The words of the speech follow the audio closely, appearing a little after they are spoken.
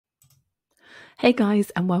Hey guys,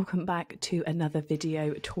 and welcome back to another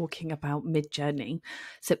video talking about Midjourney.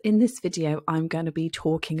 So in this video, I'm going to be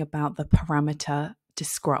talking about the parameter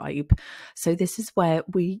describe. So this is where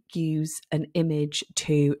we use an image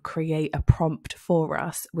to create a prompt for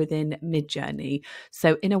us within Midjourney.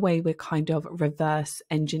 So in a way, we're kind of reverse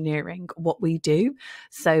engineering what we do.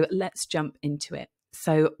 So let's jump into it.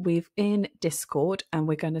 So we're in Discord and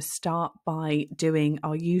we're going to start by doing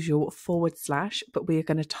our usual / but we're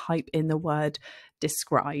going to type in the word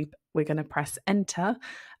describe. We're going to press enter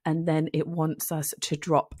and then it wants us to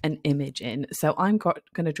drop an image in. So I'm going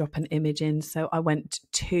to drop an image in. So I went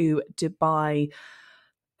to Dubai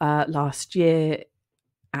last year.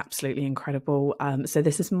 Absolutely incredible. So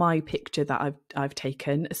this is my picture that I've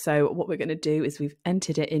taken. So what we're going to do is we've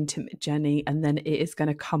entered it into Midjourney and then it is going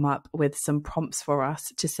to come up with some prompts for us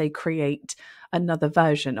to say create another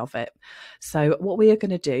version of it. So what we are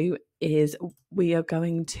going to do is we are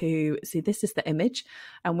going to see this is the image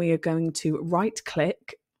and we are going to right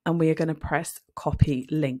click and we are going to press copy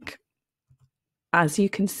link. As you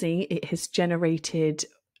can see, it has generated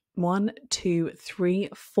 1, 2, 3,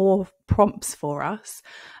 4 prompts for us,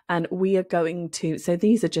 and we are going to, so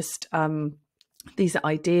these are just these are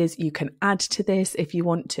ideas. You can add to this if you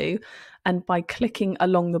want to, and by clicking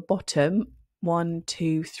along the bottom 1,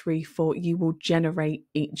 2, 3, 4, you will generate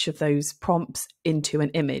each of those prompts into an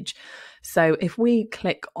image. So if we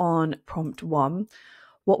click on prompt 1,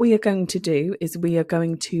 what we are going to do is we are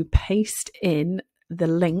going to paste in the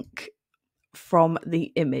link from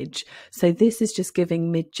the image. So this is just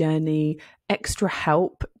giving Midjourney extra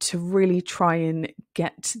help to really try and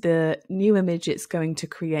get the new image it's going to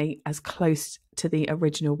create as close to the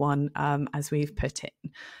original one as we've put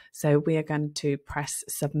in. So we are going to press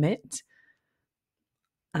submit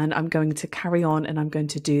and I'm going to carry on and I'm going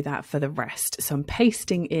to do that for the rest. So I'm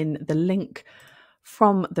pasting in the link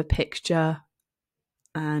from the picture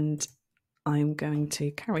and I'm going to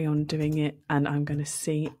carry on doing it and I'm going to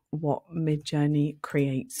see what Midjourney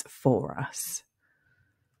creates for us.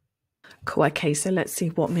 Cool. Okay, so let's see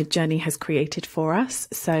what Midjourney has created for us.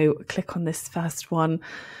 So click on this first one.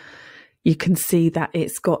 You can see that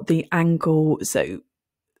it's got the angle. So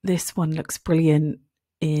this one looks brilliant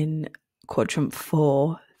in quadrant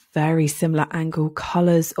 4. Very similar angle.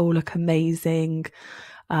 Colors all look amazing.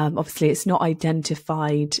 Obviously, it's not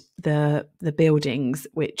identified the buildings,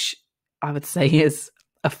 which I would say is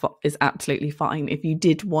absolutely fine. If you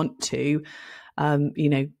did want to,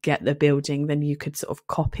 get the building, then you could sort of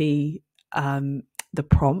copy the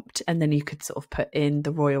prompt and then you could sort of put in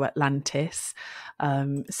the Royal Atlantis.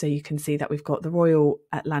 So you can see that we've got the Royal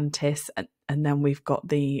Atlantis and then we've got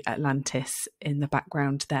the Atlantis in the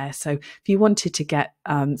background there. So if you wanted to get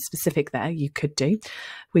specific there, you could do.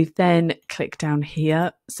 We've then clicked down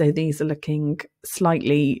here. So these are looking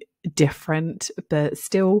slightly different, but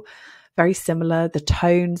still very similar. The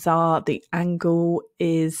tones are, the angle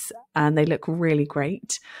is, and they look really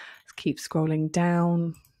great. Let's keep scrolling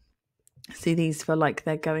down. See, these feel like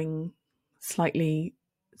they're going slightly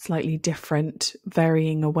different,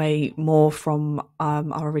 varying away more from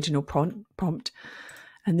our original prompt.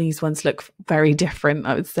 And these ones look very different.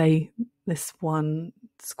 I would say this one,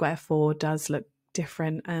 square 4, does look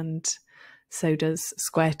different and so does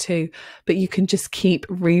square 2, but you can just keep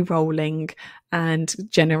re-rolling and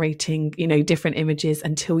generating, different images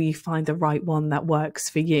until you find the right one that works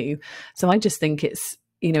for you. So I just think it's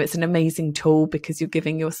an amazing tool because you're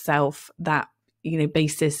giving yourself that,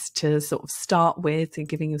 basis to sort of start with and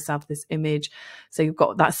giving yourself this image. So you've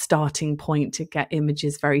got that starting point to get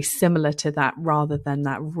images very similar to that rather than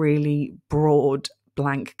that really broad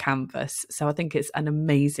blank canvas. So I think it's an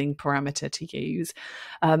amazing parameter to use.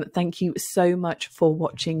 Thank you so much for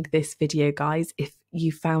watching this video, guys. If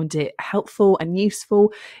you found it helpful and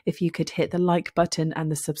useful, if you could hit the like button and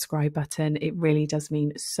the subscribe button, it really does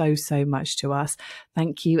mean so much to us.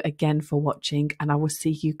 Thank you again for watching and I will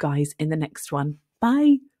see you guys in the next one.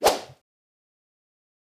 Bye.